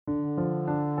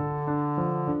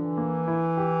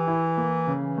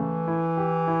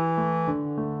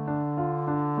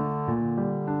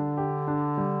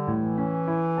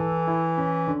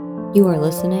You are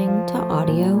listening to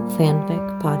Audio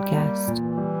Fanfic Podcast.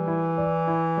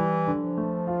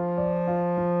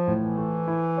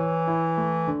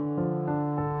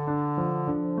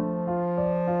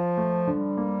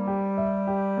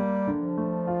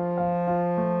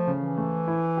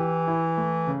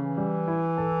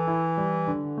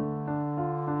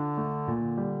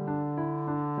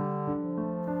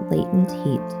 Latent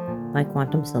Heat by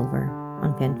Quantum Silver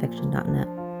on fanfiction.net.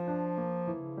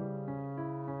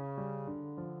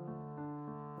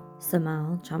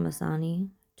 Samal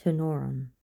Chamasani to Noron.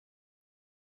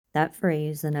 That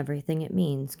phrase and everything it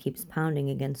means keeps pounding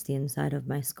against the inside of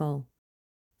my skull.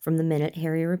 From the minute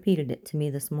Harry repeated it to me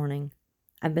this morning,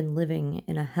 I've been living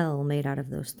in a hell made out of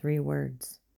those 3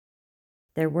 words.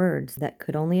 They're words that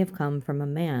could only have come from a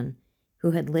man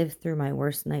who had lived through my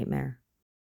worst nightmare.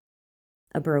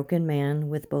 A broken man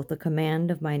with both a command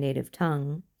of my native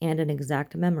tongue and an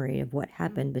exact memory of what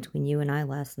happened between you and I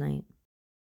last night.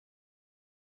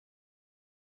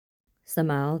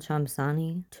 Samal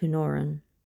Chamsani to Noron.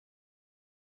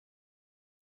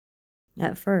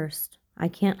 At first, I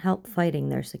can't help fighting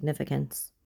their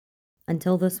significance.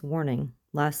 Until this warning,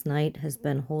 last night has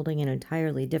been holding an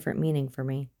entirely different meaning for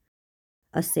me.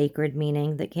 A sacred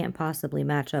meaning that can't possibly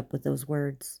match up with those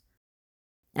words.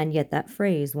 And yet that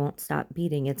phrase won't stop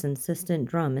beating its insistent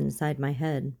drum inside my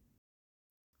head.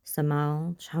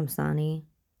 Samal Chamsani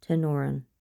to Noron.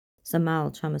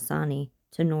 Samal Chamasani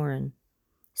to Noron.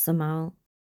 Samal.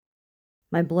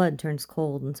 My blood turns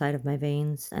cold inside of my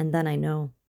veins, and then I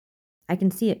know. I can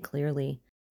see it clearly.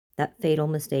 That fatal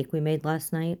mistake we made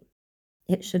last night.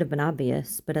 It should have been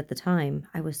obvious, but at the time,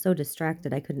 I was so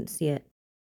distracted I couldn't see it.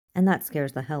 And that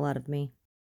scares the hell out of me.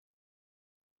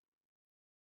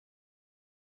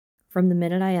 From the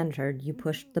minute I entered, you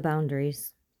pushed the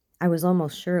boundaries. I was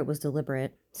almost sure it was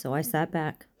deliberate, so I sat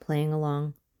back, playing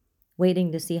along,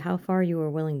 waiting to see how far you were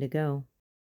willing to go.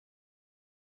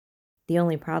 The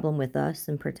only problem with us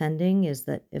and pretending is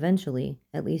that eventually,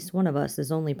 at least one of us is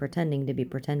only pretending to be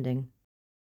pretending.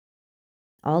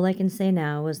 All I can say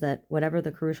now is that whatever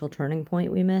the crucial turning point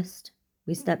we missed,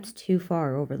 we stepped too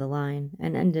far over the line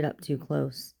and ended up too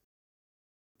close.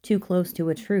 Too close to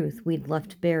a truth we'd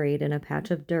left buried in a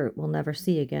patch of dirt we'll never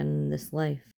see again in this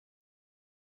life.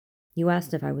 You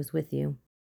asked if I was with you.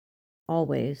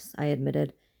 Always, I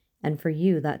admitted, and for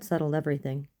you that settled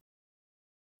everything.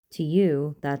 To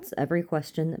you, that's every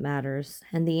question that matters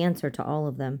and the answer to all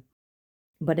of them.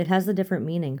 But it has a different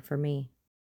meaning for me.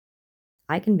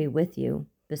 I can be with you,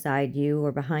 beside you,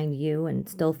 or behind you, and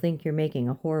still think you're making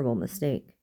a horrible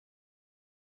mistake.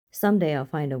 Someday I'll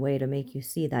find a way to make you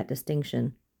see that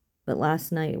distinction, but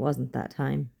last night wasn't that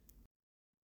time.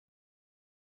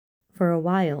 For a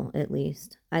while, at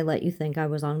least, I let you think I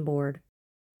was on board.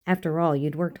 After all,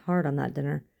 you'd worked hard on that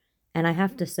dinner, and I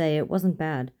have to say it wasn't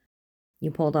bad. You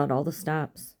pulled out all the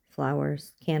stops,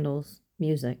 flowers, candles,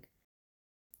 music.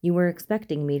 You were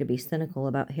expecting me to be cynical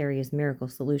about Harry's miracle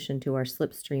solution to our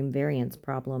slipstream variance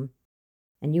problem.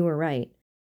 And you were right.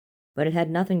 But it had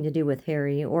nothing to do with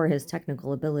Harry or his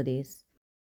technical abilities.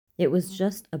 It was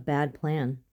just a bad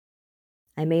plan.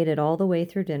 I made it all the way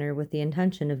through dinner with the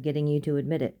intention of getting you to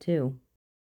admit it, too.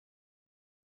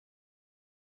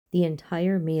 The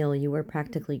entire meal you were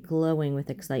practically glowing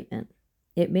with excitement.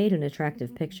 It made an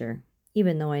attractive picture,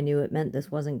 even though I knew it meant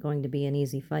this wasn't going to be an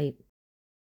easy fight.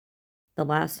 The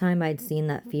last time I'd seen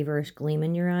that feverish gleam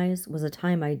in your eyes was a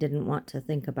time I didn't want to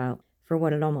think about for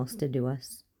what it almost did to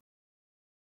us.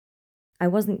 I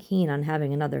wasn't keen on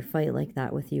having another fight like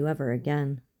that with you ever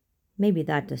again. Maybe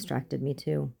that distracted me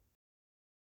too.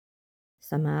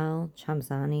 Samal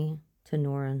Chamsani to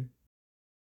Noron.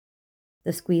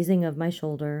 The squeezing of my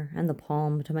shoulder and the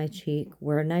palm to my cheek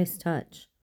were a nice touch.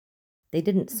 They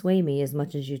didn't sway me as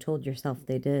much as you told yourself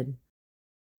they did.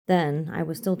 Then I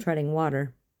was still treading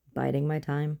water, biding my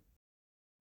time.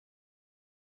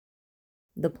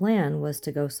 The plan was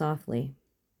to go softly.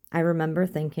 I remember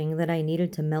thinking that I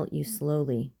needed to melt you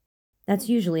slowly. That's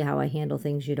usually how I handle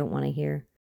things you don't want to hear.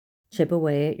 Chip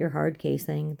away at your hard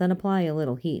casing, then apply a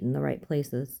little heat in the right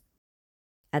places.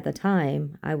 At the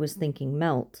time, I was thinking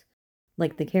melt,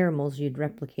 like the caramels you'd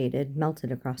replicated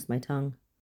melted across my tongue.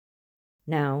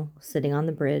 Now, sitting on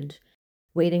the bridge,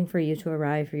 waiting for you to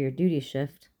arrive for your duty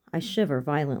shift, I shiver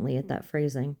violently at that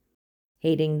phrasing,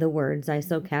 hating the words I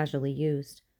so casually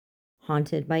used,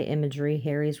 haunted by imagery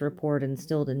Harry's report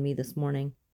instilled in me this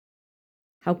morning.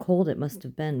 How cold it must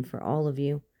have been for all of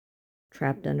you,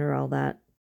 trapped under all that.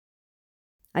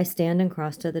 I stand and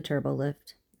cross to the turbo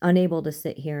lift, unable to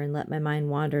sit here and let my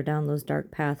mind wander down those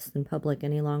dark paths in public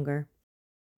any longer.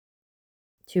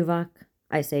 Tuvok,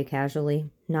 I say casually,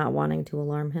 not wanting to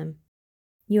alarm him.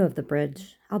 You have the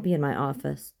bridge. I'll be in my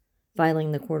office,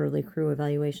 filing the quarterly crew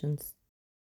evaluations.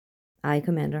 Aye,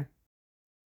 Commander.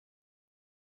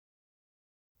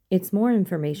 It's more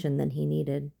information than he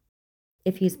needed.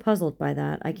 If he's puzzled by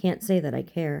that, I can't say that I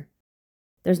care.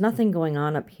 There's nothing going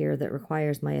on up here that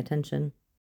requires my attention.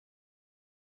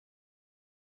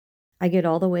 I get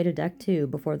all the way to deck 2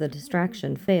 before the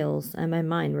distraction fails and my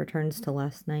mind returns to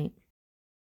last night.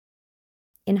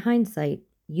 In hindsight,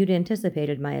 you'd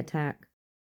anticipated my attack.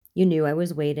 You knew I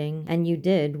was waiting, and you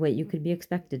did what you could be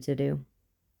expected to do.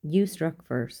 You struck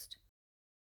first.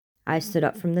 I stood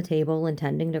up from the table,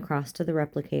 intending to cross to the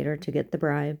replicator to get the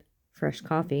bribe, fresh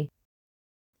coffee,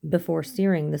 before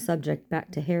steering the subject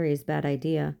back to Harry's bad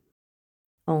idea,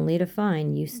 only to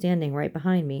find you standing right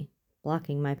behind me,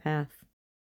 blocking my path.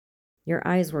 Your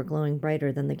eyes were glowing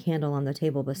brighter than the candle on the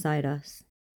table beside us.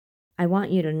 I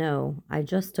want you to know I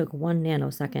just took 1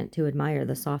 nanosecond to admire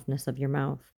the softness of your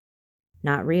mouth,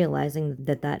 not realizing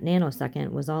that that nanosecond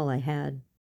was all I had.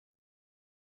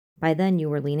 By then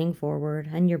you were leaning forward,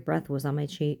 and your breath was on my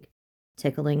cheek,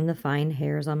 tickling the fine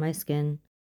hairs on my skin,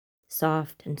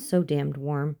 soft and so damned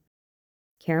warm,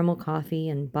 caramel coffee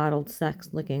and bottled sex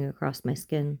licking across my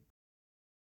skin.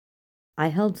 I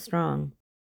held strong.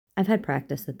 I've had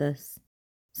practice at this.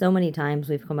 So many times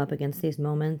we've come up against these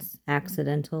moments,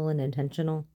 accidental and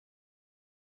intentional,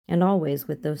 and always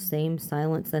with those same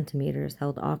silent centimeters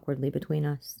held awkwardly between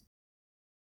us.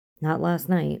 Not last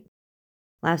night.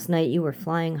 Last night you were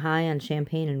flying high on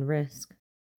champagne and risk.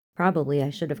 Probably I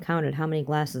should have counted how many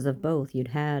glasses of both you'd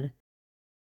had.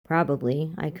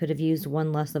 Probably I could have used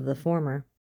one less of the former.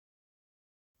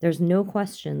 There's no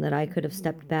question that I could have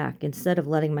stepped back instead of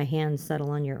letting my hands settle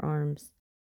on your arms.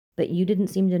 But you didn't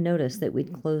seem to notice that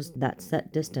we'd closed that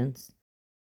set distance.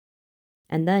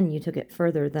 And then you took it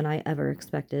further than I ever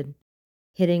expected,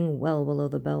 hitting well below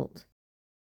the belt.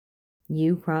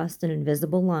 You crossed an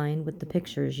invisible line with the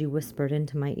pictures you whispered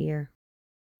into my ear.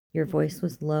 Your voice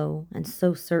was low and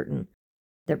so certain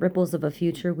that ripples of a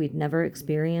future we'd never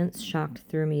experienced shocked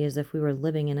through me as if we were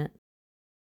living in it.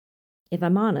 If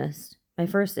I'm honest, my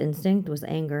first instinct was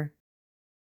anger.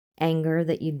 Anger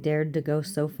that you dared to go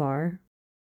so far.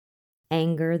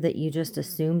 Anger that you just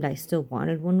assumed I still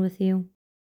wanted one with you.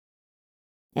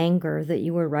 Anger that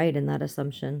you were right in that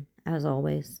assumption, as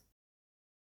always.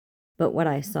 But what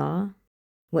I saw,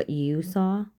 what you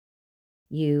saw,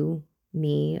 you,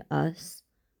 me, us,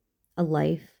 a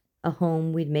life, a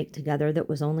home we'd make together that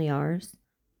was only ours,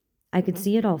 I could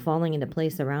see it all falling into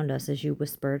place around us as you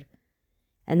whispered,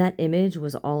 and that image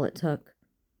was all it took.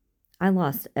 I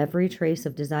lost every trace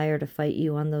of desire to fight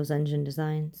you on those engine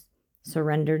designs,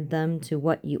 surrendered them to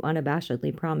what you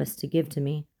unabashedly promised to give to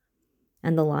me,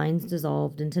 and the lines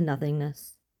dissolved into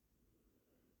nothingness.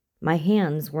 My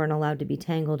hands weren't allowed to be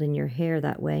tangled in your hair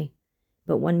that way,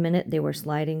 but 1 minute they were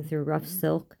sliding through rough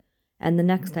silk, and the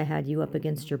next I had you up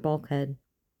against your bulkhead,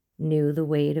 knew the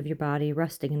weight of your body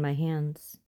resting in my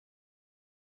hands.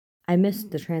 I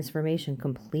missed the transformation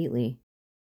completely.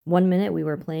 1 minute we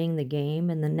were playing the game,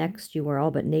 and the next you were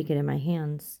all but naked in my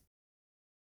hands.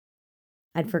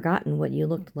 I'd forgotten what you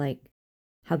looked like,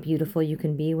 how beautiful you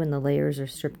can be when the layers are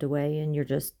stripped away and you're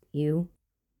just you.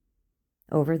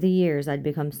 Over the years, I'd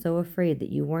become so afraid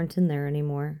that you weren't in there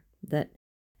anymore, that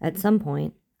at some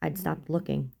point, I'd stopped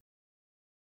looking.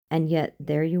 And yet,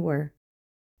 there you were,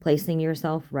 placing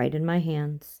yourself right in my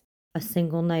hands, a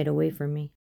single night away from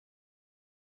me.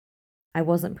 I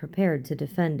wasn't prepared to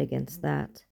defend against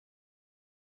that.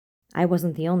 I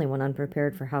wasn't the only one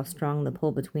unprepared for how strong the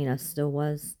pull between us still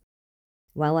was.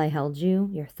 While I held you,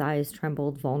 your thighs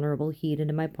trembled vulnerable heat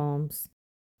into my palms,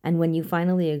 and when you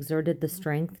finally exerted the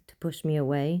strength to push me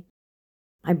away,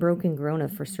 a broken groan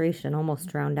of frustration almost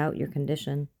drowned out your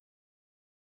condition.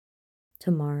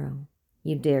 Tomorrow,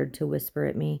 you dared to whisper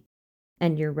at me,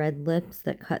 and your red lips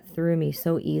that cut through me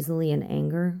so easily in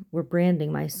anger were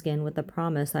branding my skin with a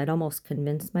promise I'd almost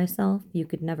convinced myself you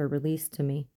could never release to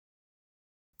me.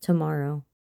 Tomorrow.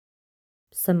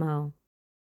 Somehow.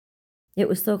 It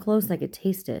was so close I could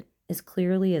taste it, as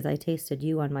clearly as I tasted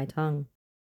you on my tongue.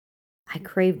 I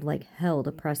craved like hell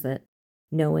to press it,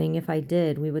 knowing if I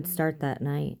did, we would start that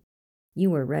night. You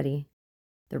were ready.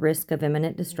 The risk of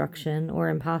imminent destruction or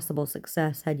impossible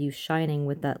success had you shining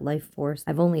with that life force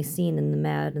I've only seen in the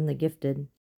mad and the gifted.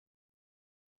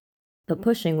 But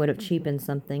pushing would have cheapened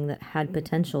something that had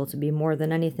potential to be more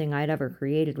than anything I'd ever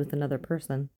created with another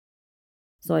person.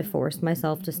 So I forced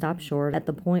myself to stop short at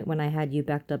the point when I had you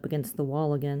backed up against the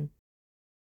wall again,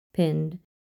 pinned,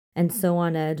 and so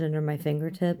on edge under my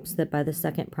fingertips that by the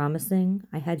second promising,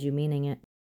 I had you meaning it.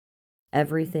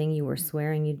 Everything you were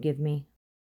swearing you'd give me.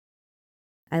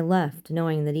 I left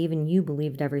knowing that even you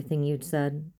believed everything you'd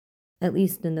said, at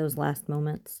least in those last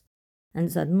moments.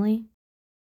 And suddenly,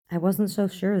 I wasn't so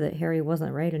sure that Harry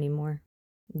wasn't right anymore.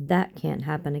 That can't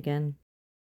happen again.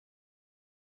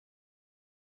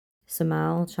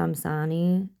 Samal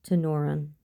Chamsani to Noran.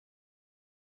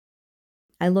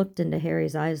 I looked into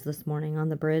Harry's eyes this morning on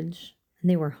the bridge, and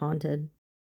they were haunted.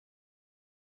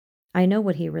 I know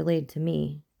what he relayed to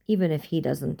me, even if he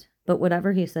doesn't, but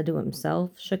whatever he said to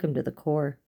himself shook him to the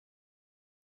core.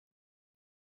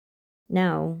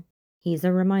 Now, he's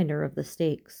a reminder of the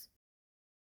stakes.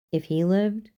 If he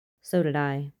lived, so did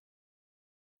I.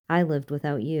 I lived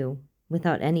without you,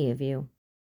 without any of you.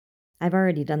 I've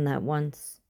already done that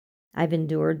once. I've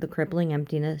endured the crippling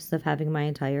emptiness of having my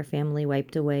entire family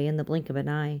wiped away in the blink of an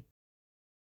eye.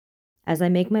 As I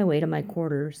make my way to my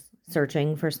quarters,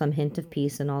 searching for some hint of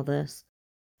peace in all this,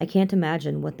 I can't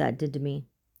imagine what that did to me,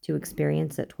 to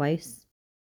experience it twice.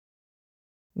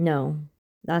 No,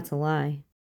 that's a lie.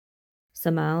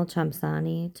 Samal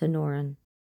Chamsani to Noran.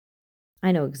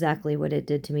 I know exactly what it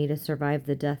did to me to survive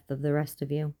the death of the rest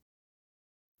of you.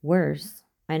 Worse,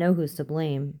 I know who's to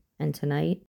blame, and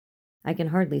tonight, I can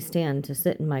hardly stand to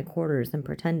sit in my quarters and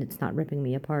pretend it's not ripping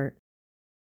me apart.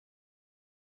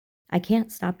 I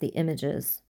can't stop the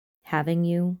images. Having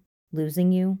you,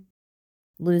 losing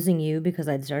you because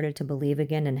I'd started to believe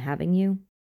again in having you.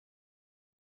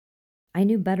 I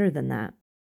knew better than that.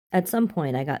 At some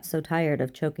point, I got so tired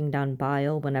of choking down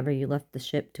bile whenever you left the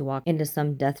ship to walk into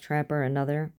some death trap or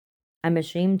another. I'm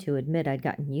ashamed to admit I'd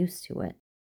gotten used to it.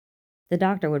 The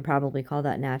doctor would probably call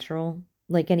that natural.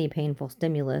 Like any painful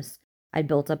stimulus, I'd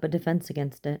built up a defense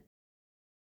against it.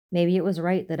 Maybe it was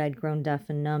right that I'd grown deaf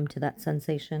and numb to that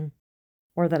sensation,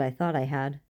 or that I thought I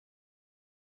had.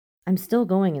 I'm still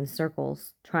going in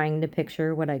circles, trying to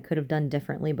picture what I could have done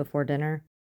differently before dinner,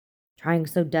 trying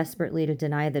so desperately to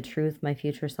deny the truth my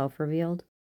future self revealed.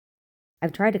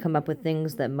 I've tried to come up with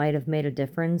things that might have made a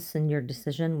difference in your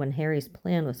decision when Harry's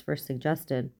plan was first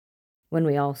suggested, when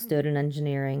we all stood in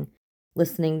engineering,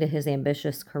 listening to his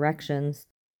ambitious corrections,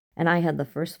 and I had the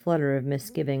first flutter of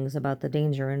misgivings about the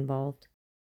danger involved.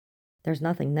 There's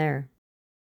nothing there.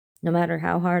 No matter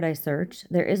how hard I search,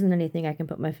 there isn't anything I can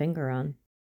put my finger on.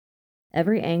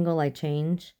 Every angle I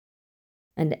change,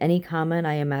 and any comment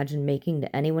I imagine making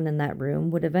to anyone in that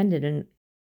room would have ended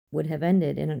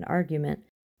in an argument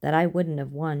that I wouldn't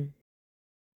have won.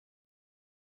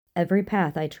 Every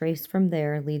path I trace from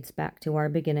there leads back to our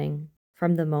beginning,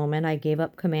 from the moment I gave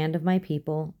up command of my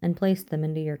people and placed them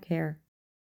into your care.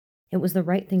 It was the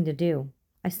right thing to do.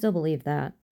 I still believe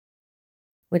that.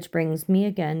 Which brings me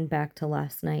again back to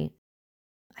last night.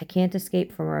 I can't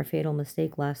escape from our fatal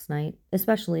mistake last night,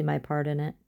 especially my part in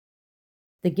it.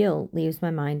 The guilt leaves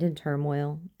my mind in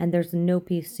turmoil, and there's no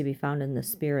peace to be found in the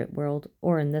spirit world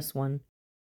or in this one.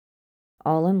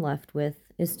 All I'm left with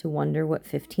is to wonder what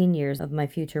 15 years of my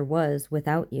future was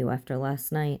without you after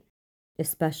last night,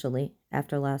 especially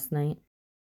after last night.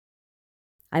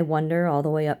 I wonder all the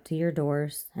way up to your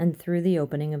doors and through the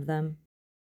opening of them.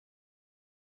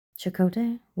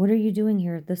 Chakotay, what are you doing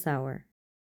here at this hour?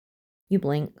 You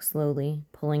blink slowly,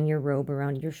 pulling your robe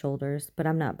around your shoulders, but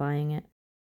I'm not buying it.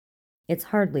 It's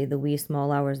hardly the wee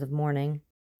small hours of morning.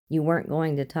 You weren't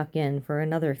going to tuck in for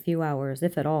another few hours,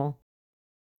 if at all.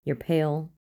 You're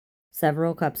pale.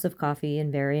 Several cups of coffee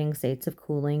in varying states of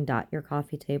cooling dot your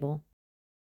coffee table.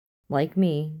 Like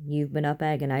me, you've been up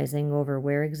agonizing over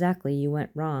where exactly you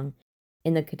went wrong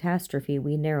in the catastrophe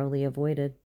we narrowly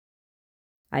avoided.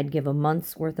 I'd give a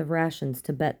month's worth of rations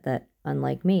to bet that,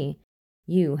 unlike me,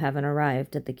 you haven't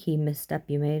arrived at the key misstep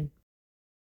you made.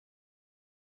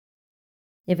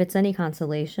 If it's any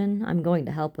consolation, I'm going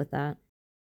to help with that.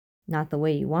 Not the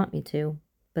way you want me to,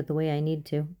 but the way I need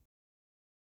to.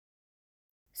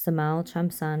 Samal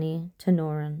Chamsani to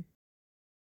Noran.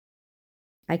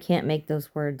 I can't make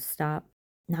those words stop,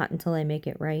 not until I make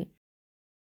it right.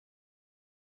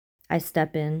 I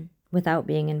step in without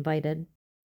being invited,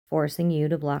 forcing you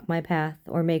to block my path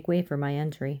or make way for my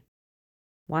entry.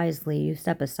 Wisely, you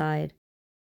step aside,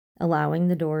 allowing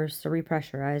the doors to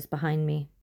repressurize behind me.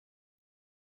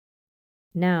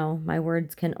 Now, my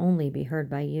words can only be heard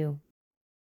by you.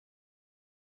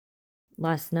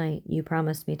 Last night, you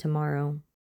promised me tomorrow.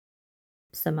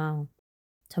 Samal,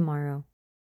 tomorrow.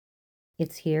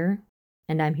 It's here,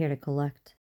 and I'm here to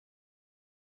collect.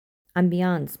 I'm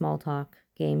beyond small talk,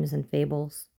 games, and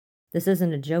fables. This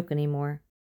isn't a joke anymore.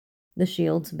 The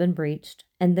shields have been breached,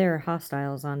 and there are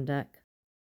hostiles on deck.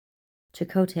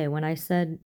 Chakotay, when I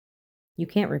said, you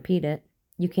can't repeat it,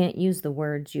 you can't use the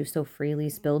words you so freely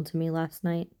spilled to me last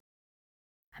night,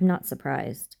 I'm not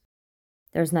surprised.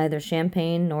 There's neither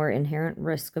champagne nor inherent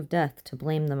risk of death to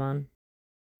blame them on.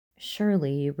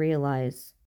 Surely you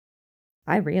realize.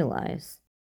 I realize.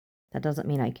 That doesn't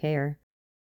mean I care.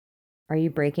 Are you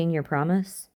breaking your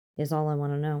promise? Is all I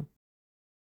want to know.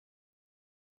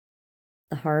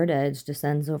 The hard edge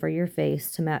descends over your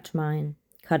face to match mine,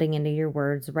 cutting into your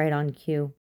words right on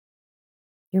cue.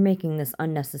 You're making this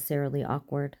unnecessarily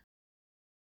awkward.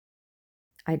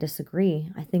 I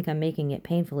disagree. I think I'm making it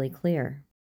painfully clear.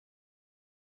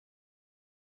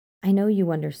 I know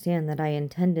you understand that I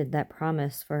intended that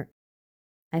promise for.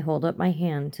 I hold up my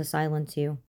hand to silence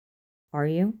you. Are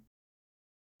you?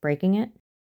 Breaking it?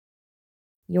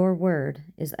 Your word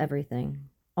is everything,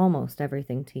 almost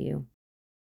everything to you.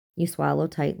 You swallow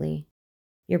tightly,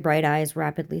 your bright eyes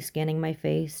rapidly scanning my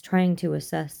face, trying to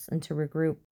assess and to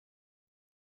regroup.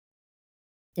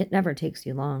 It never takes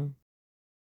you long.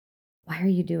 Why are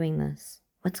you doing this?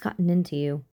 What's gotten into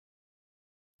you?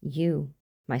 You,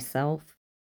 myself,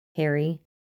 Harry,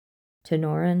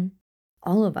 Tenorin,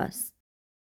 all of us.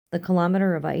 The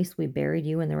kilometer of ice we buried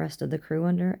you and the rest of the crew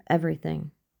under,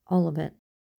 everything, all of it.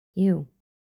 You.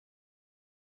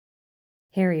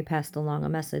 Harry passed along a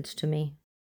message to me.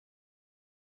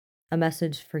 A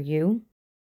message for you?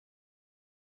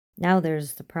 Now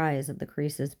there's surprise at the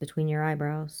creases between your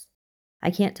eyebrows.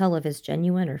 I can't tell if it's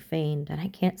genuine or feigned, and I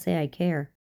can't say I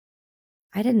care.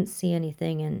 I didn't see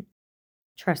anything, and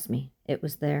trust me, it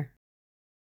was there.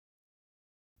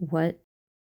 What?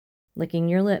 Licking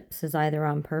your lips is either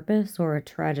on purpose or a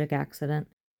tragic accident.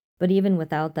 But even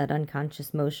without that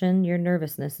unconscious motion, your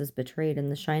nervousness is betrayed in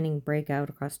the shining breakout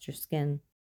across your skin.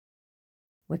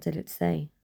 What did it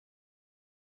say?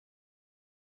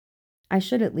 I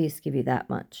should at least give you that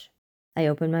much. I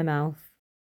open my mouth.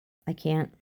 I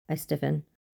can't. I stiffen.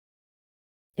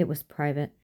 It was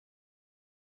private.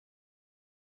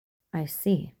 I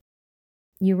see.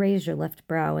 You raise your left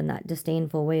brow in that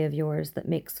disdainful way of yours that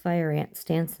makes fire ants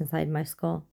dance inside my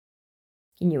skull.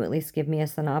 Can you at least give me a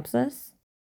synopsis?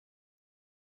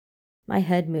 My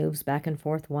head moves back and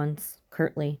forth once,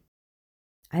 curtly.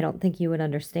 I don't think you would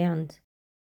understand.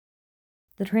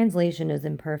 The translation is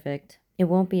imperfect. It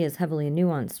won't be as heavily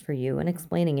nuanced for you, and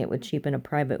explaining it would cheapen a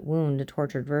private wound a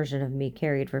tortured version of me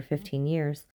carried for 15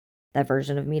 years. That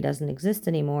version of me doesn't exist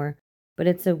anymore, but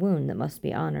it's a wound that must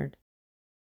be honored.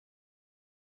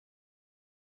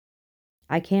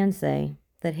 I can say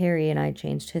that Harry and I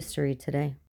changed history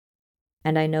today,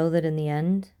 and I know that in the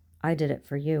end, I did it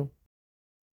for you.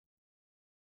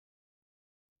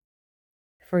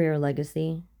 For your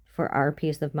legacy, for our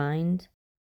peace of mind,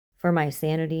 for my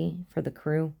sanity, for the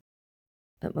crew,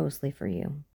 but mostly for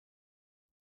you.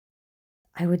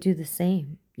 I would do the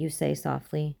same, you say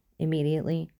softly,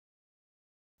 immediately.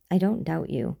 I don't doubt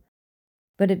you,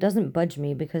 but it doesn't budge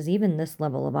me because even this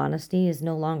level of honesty is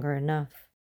no longer enough.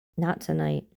 Not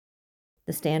tonight.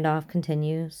 The standoff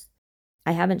continues.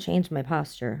 I haven't changed my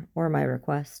posture or my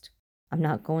request. I'm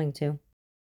not going to.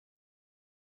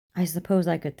 I suppose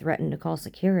I could threaten to call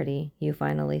security, you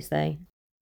finally say.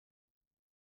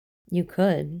 You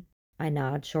could, I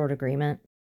nod, short agreement,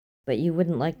 but you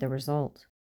wouldn't like the result.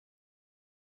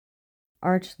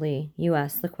 Archly, you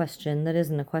ask the question that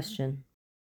isn't a question.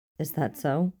 Is that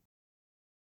so?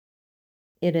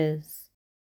 It is.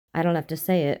 I don't have to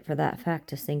say it for that fact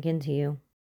to sink into you.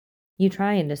 You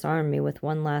try and disarm me with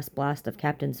one last blast of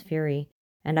Captain's fury,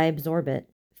 and I absorb it,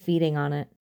 feeding on it,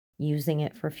 using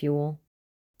it for fuel.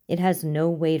 It has no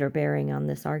weight or bearing on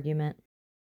this argument.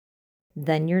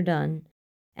 Then you're done,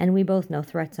 and we both know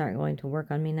threats aren't going to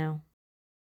work on me now.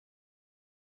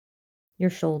 Your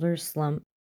shoulders slump.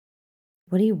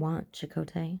 What do you want,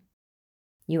 Chakotay?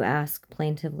 You ask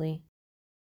plaintively.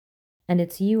 And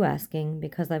it's you asking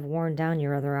because I've worn down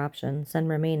your other options and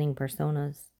remaining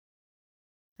personas.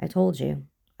 I told you,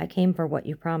 I came for what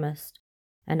you promised,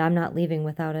 and I'm not leaving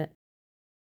without it.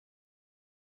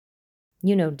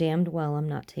 You know damned well I'm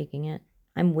not taking it.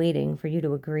 I'm waiting for you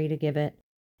to agree to give it,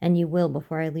 and you will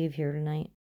before I leave here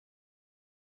tonight.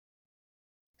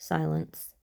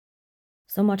 Silence.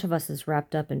 So much of us is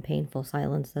wrapped up in painful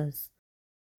silences.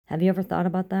 Have you ever thought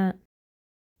about that?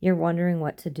 You're wondering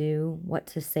what to do, what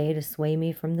to say to sway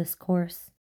me from this course.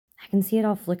 I can see it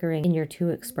all flickering in your too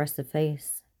expressive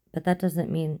face, but that doesn't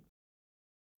mean.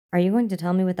 Are you going to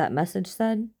tell me what that message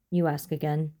said? You ask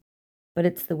again, but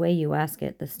it's the way you ask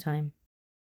it this time.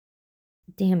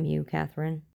 Damn you,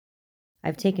 Catherine.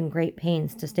 I've taken great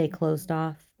pains to stay closed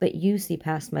off, but you see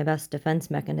past my best defense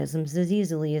mechanisms as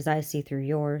easily as I see through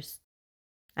yours.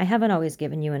 I haven't always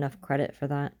given you enough credit for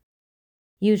that.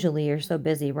 Usually you're so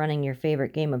busy running your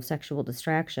favorite game of sexual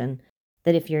distraction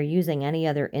that if you're using any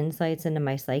other insights into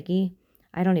my psyche,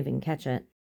 I don't even catch it.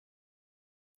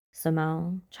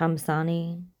 Samal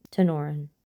Chamsani Tenoran.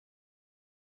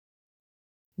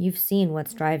 You've seen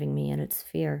what's driving me, and it's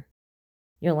fear.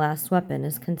 Your last weapon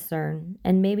is concern,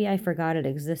 and maybe I forgot it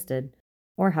existed,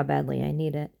 or how badly I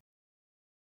need it.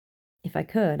 If I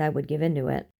could, I would give in to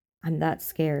it. I'm that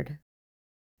scared.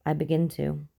 I begin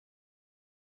to.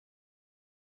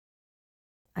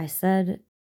 I said,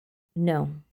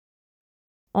 no.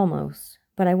 Almost,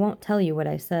 but I won't tell you what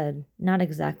I said, not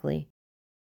exactly.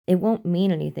 It won't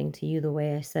mean anything to you the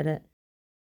way I said it.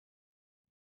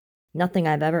 Nothing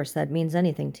I've ever said means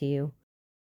anything to you.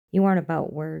 You aren't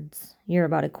about words. You're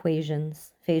about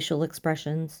equations, facial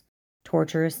expressions,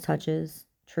 torturous touches,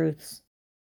 truths,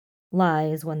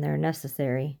 lies when they're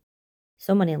necessary.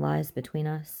 So many lies between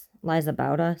us, lies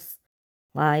about us,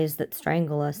 lies that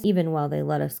strangle us even while they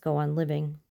let us go on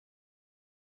living.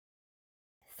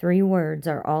 3 words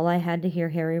are all I had to hear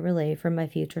Harry relay from my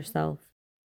future self,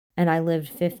 and I lived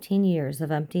 15 years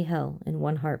of empty hell in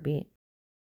one heartbeat.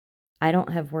 I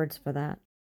don't have words for that.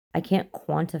 I can't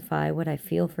quantify what I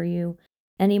feel for you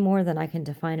any more than I can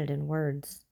define it in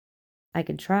words. I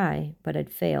could try, but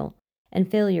I'd fail, and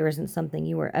failure isn't something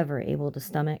you were ever able to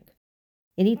stomach.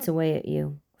 It eats away at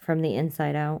you, from the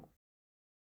inside out.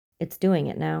 It's doing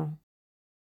it now.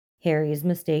 Harry's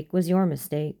mistake was your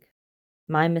mistake.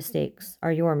 My mistakes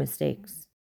are your mistakes.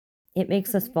 It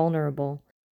makes us vulnerable,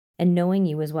 and knowing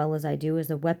you as well as I do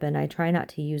is a weapon I try not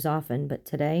to use often, but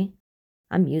today,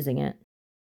 I'm using it.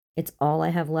 It's all I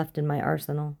have left in my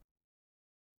arsenal.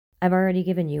 I've already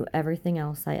given you everything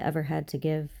else I ever had to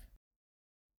give.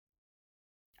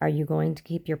 Are you going to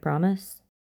keep your promise?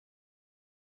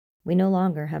 We no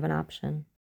longer have an option.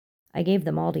 I gave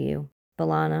them all to you.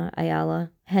 Balana,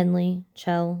 Ayala, Henley,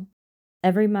 Chell,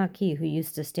 every Maquis who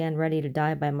used to stand ready to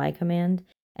die by my command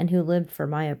and who lived for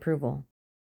my approval.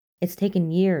 It's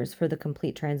taken years for the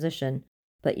complete transition,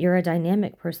 but you're a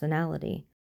dynamic personality.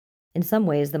 In some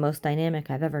ways, the most dynamic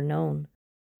I've ever known.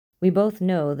 We both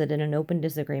know that in an open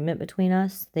disagreement between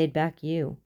us, they'd back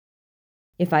you.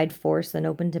 If I'd forced an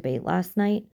open debate last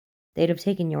night, they'd have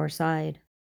taken your side.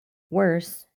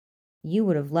 Worse, you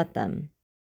would have let them.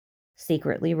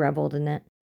 Secretly reveled in it.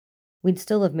 We'd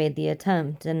still have made the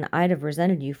attempt, and I'd have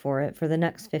resented you for it for the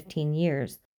next 15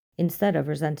 years, instead of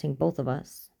resenting both of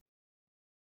us.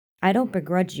 I don't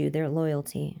begrudge you their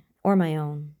loyalty, or my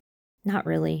own. Not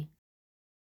really.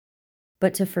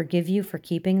 But to forgive you for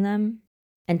keeping them,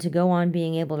 and to go on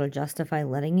being able to justify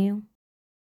letting you,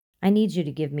 I need you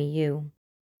to give me you,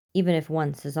 even if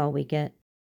once is all we get.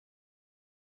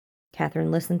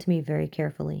 Catherine, listen to me very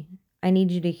carefully. I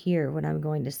need you to hear what I'm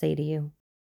going to say to you.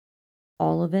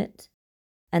 All of it,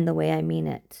 and the way I mean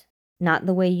it, not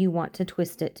the way you want to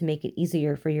twist it to make it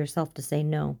easier for yourself to say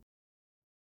no.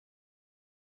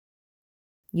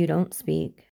 You don't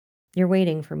speak. You're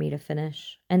waiting for me to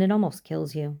finish, and it almost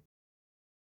kills you.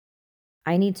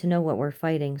 I need to know what we're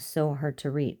fighting so hard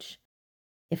to reach.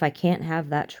 If I can't have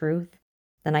that truth,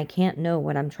 then I can't know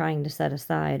what I'm trying to set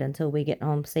aside until we get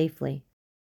home safely.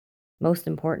 Most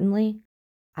importantly,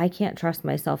 I can't trust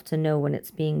myself to know when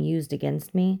it's being used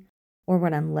against me or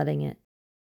when I'm letting it.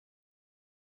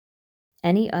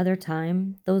 Any other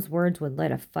time, those words would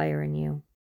light a fire in you.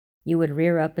 You would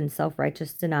rear up in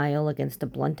self-righteous denial against a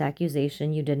blunt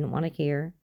accusation you didn't want to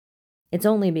hear. It's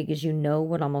only because you know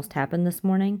what almost happened this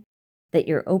morning that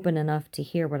you're open enough to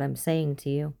hear what I'm saying to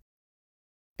you.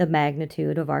 The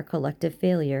magnitude of our collective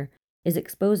failure is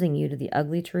exposing you to the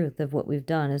ugly truth of what we've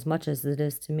done as much as it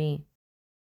is to me.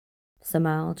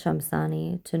 Samal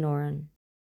Chamsani Tenoran.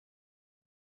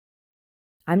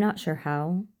 I'm not sure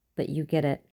how, but you get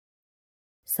it.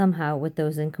 Somehow, with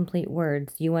those incomplete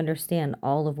words, you understand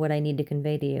all of what I need to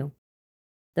convey to you.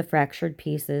 The fractured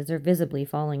pieces are visibly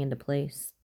falling into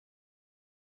place.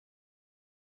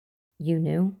 You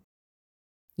knew?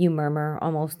 You murmur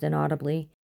almost inaudibly,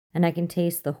 and I can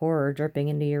taste the horror dripping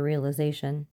into your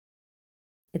realization.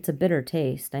 It's a bitter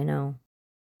taste, I know.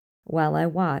 While I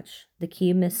watch, the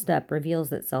key misstep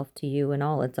reveals itself to you in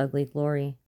all its ugly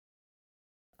glory.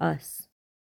 Us.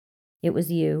 It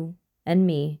was you and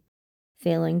me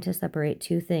failing to separate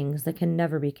two things that can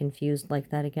never be confused like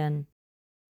that again.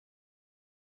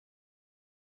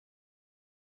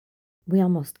 We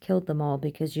almost killed them all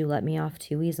because you let me off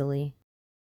too easily.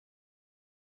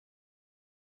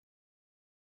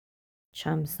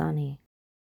 Chamsani.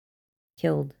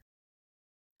 Killed.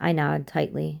 I nod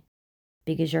tightly.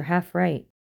 Because you're half right.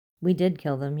 We did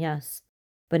kill them, yes.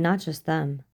 But not just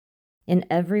them. In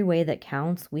every way that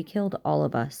counts, we killed all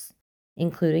of us,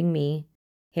 including me,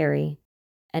 Harry,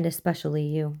 and especially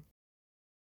you.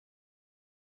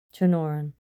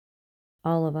 Chenoran.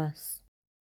 All of us.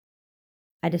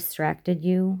 I distracted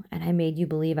you, and I made you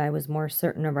believe I was more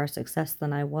certain of our success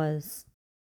than I was.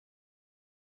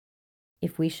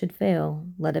 If we should fail,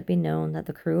 let it be known that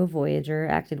the crew of Voyager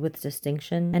acted with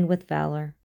distinction and with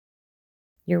valor.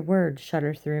 Your words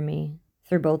shudder through me,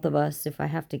 through both of us, if I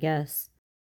have to guess.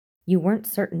 You weren't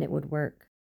certain it would work.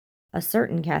 A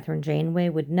certain Catherine Janeway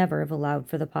would never have allowed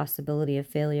for the possibility of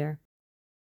failure.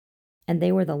 And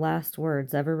they were the last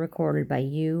words ever recorded by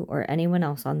you or anyone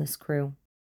else on this crew.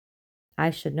 I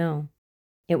should know.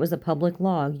 It was a public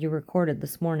log you recorded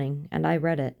this morning, and I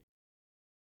read it.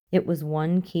 It was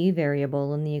one key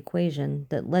variable in the equation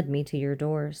that led me to your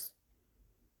doors.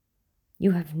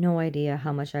 You have no idea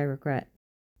how much I regret.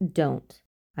 Don't,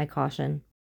 I caution.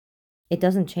 It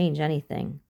doesn't change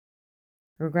anything.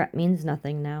 Regret means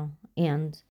nothing now,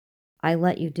 and I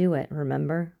let you do it,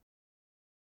 remember?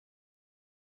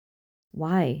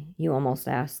 Why, you almost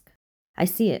ask. I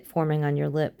see it forming on your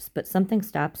lips, but something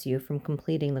stops you from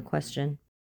completing the question.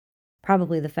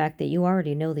 Probably the fact that you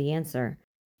already know the answer,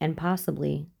 and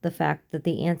possibly the fact that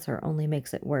the answer only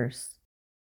makes it worse.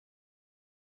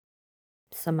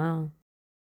 Samal.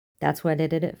 That's what I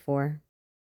did it for.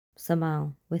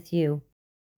 Samal, with you.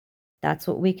 That's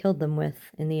what we killed them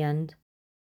with, in the end.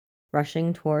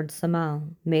 Rushing towards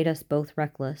Samal made us both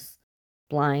reckless,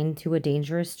 blind to a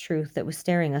dangerous truth that was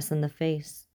staring us in the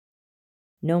face.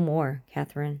 No more,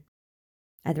 Catherine.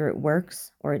 Either it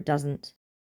works or it doesn't.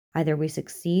 Either we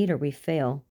succeed or we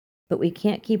fail, but we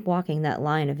can't keep walking that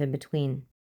line of in between.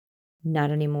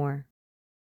 Not anymore.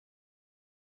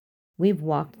 We've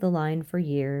walked the line for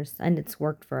years, and it's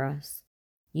worked for us.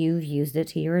 You've used it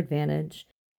to your advantage.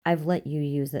 I've let you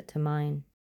use it to mine.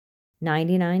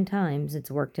 99 times it's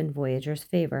worked in Voyager's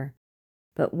favor,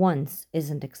 but once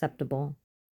isn't acceptable.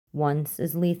 Once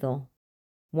is lethal.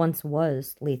 Once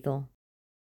was lethal.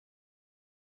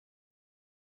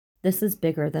 This is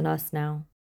bigger than us now.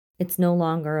 It's no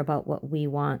longer about what we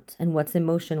want and what's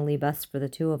emotionally best for the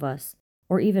two of us,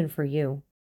 or even for you.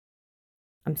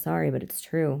 I'm sorry, but it's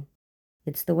true.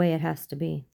 It's the way it has to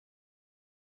be.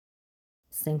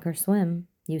 Sink or swim,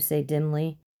 you say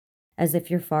dimly, as if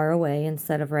you're far away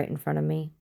instead of right in front of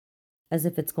me, as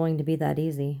if it's going to be that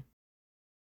easy.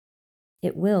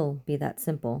 It will be that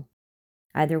simple.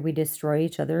 Either we destroy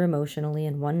each other emotionally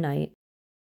in one night,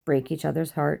 break each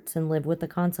other's hearts, and live with the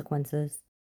consequences,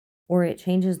 or it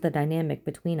changes the dynamic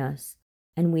between us,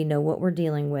 and we know what we're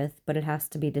dealing with, but it has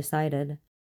to be decided.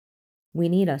 We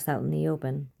need us out in the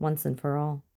open, once and for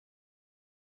all.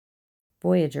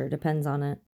 Voyager depends on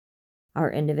it.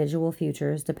 Our individual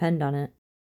futures depend on it.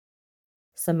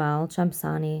 Samal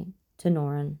Chamsani to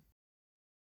Norin.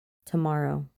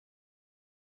 Tomorrow.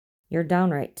 You're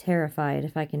downright terrified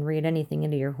if I can read anything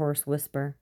into your hoarse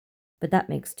whisper, but that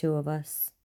makes two of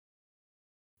us.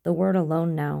 The word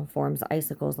alone now forms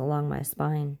icicles along my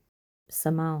spine.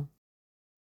 Samal.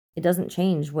 It doesn't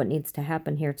change what needs to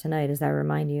happen here tonight as I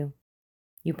remind you.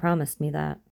 You promised me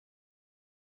that.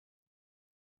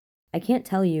 I can't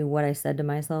tell you what I said to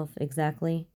myself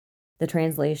exactly. The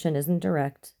translation isn't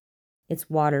direct. It's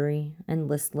watery and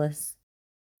listless.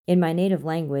 In my native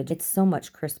language, it's so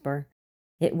much crisper.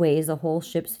 It weighs a whole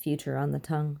ship's future on the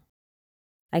tongue.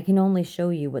 I can only show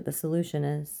you what the solution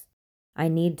is. I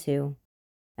need to,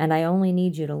 and I only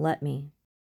need you to let me.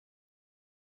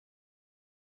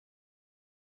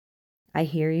 I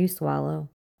hear you swallow.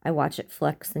 I watch it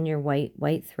flex in your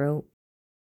white throat.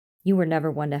 You were never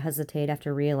one to hesitate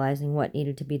after realizing what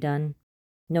needed to be done,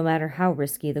 no matter how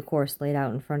risky the course laid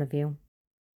out in front of you.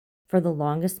 For the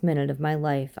longest minute of my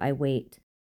life, I wait,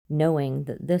 knowing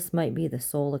that this might be the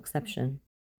sole exception.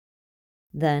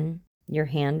 Then, your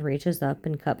hand reaches up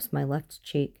and cups my left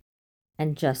cheek,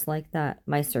 and just like that,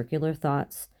 my circular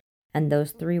thoughts, and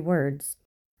those 3 words,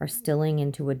 are stilling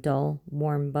into a dull,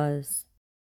 warm buzz.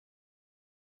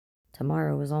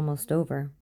 Tomorrow is almost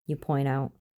over, you point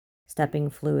out, stepping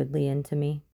fluidly into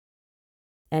me.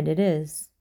 And it is,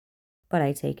 but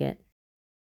I take it.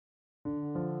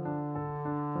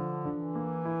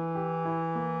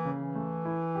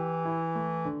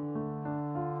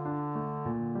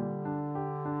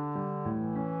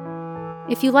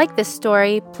 If you like this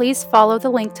story, please follow the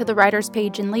link to the writer's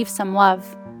page and leave some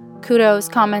love. Kudos,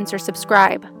 comments, or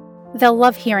subscribe. They'll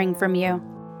love hearing from you.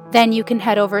 Then you can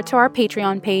head over to our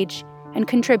Patreon page and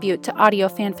contribute to Audio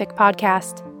Fanfic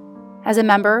Podcast. As a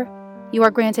member, you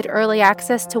are granted early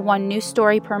access to 1 new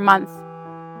story per month.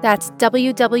 That's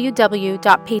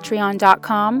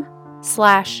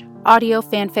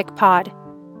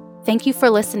www.patreon.com/audiofanficpod. Thank you for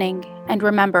listening, and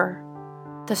remember,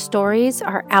 the stories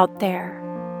are out there.